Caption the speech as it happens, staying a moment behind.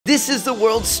This is the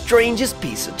world's strangest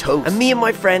piece of toast, and me and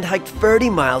my friend hiked 30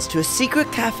 miles to a secret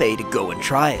cafe to go and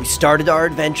try it. We started our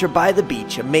adventure by the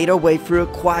beach and made our way through a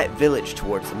quiet village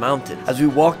towards the mountains. As we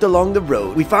walked along the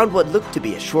road, we found what looked to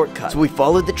be a shortcut, so we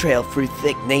followed the trail through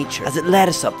thick nature as it led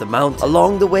us up the mountain.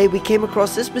 Along the way, we came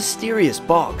across this mysterious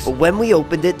box, but when we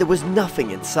opened it, there was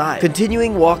nothing inside.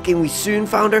 Continuing walking, we soon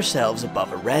found ourselves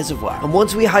above a reservoir, and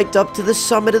once we hiked up to the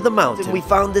summit of the mountain, we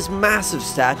found this massive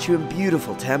statue and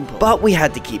beautiful temple. But we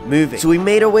had to keep moving, so we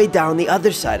made our way down the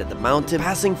other side of the mountain,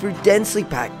 passing through densely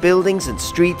packed buildings and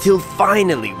streets, till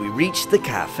finally we reached the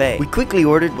cafe. We quickly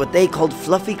ordered what they called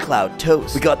fluffy cloud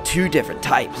toast. We got two different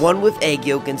types, one with egg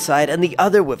yolk inside and the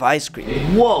other with ice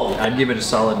cream. Whoa! I'd give it a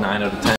solid 9 out of 10.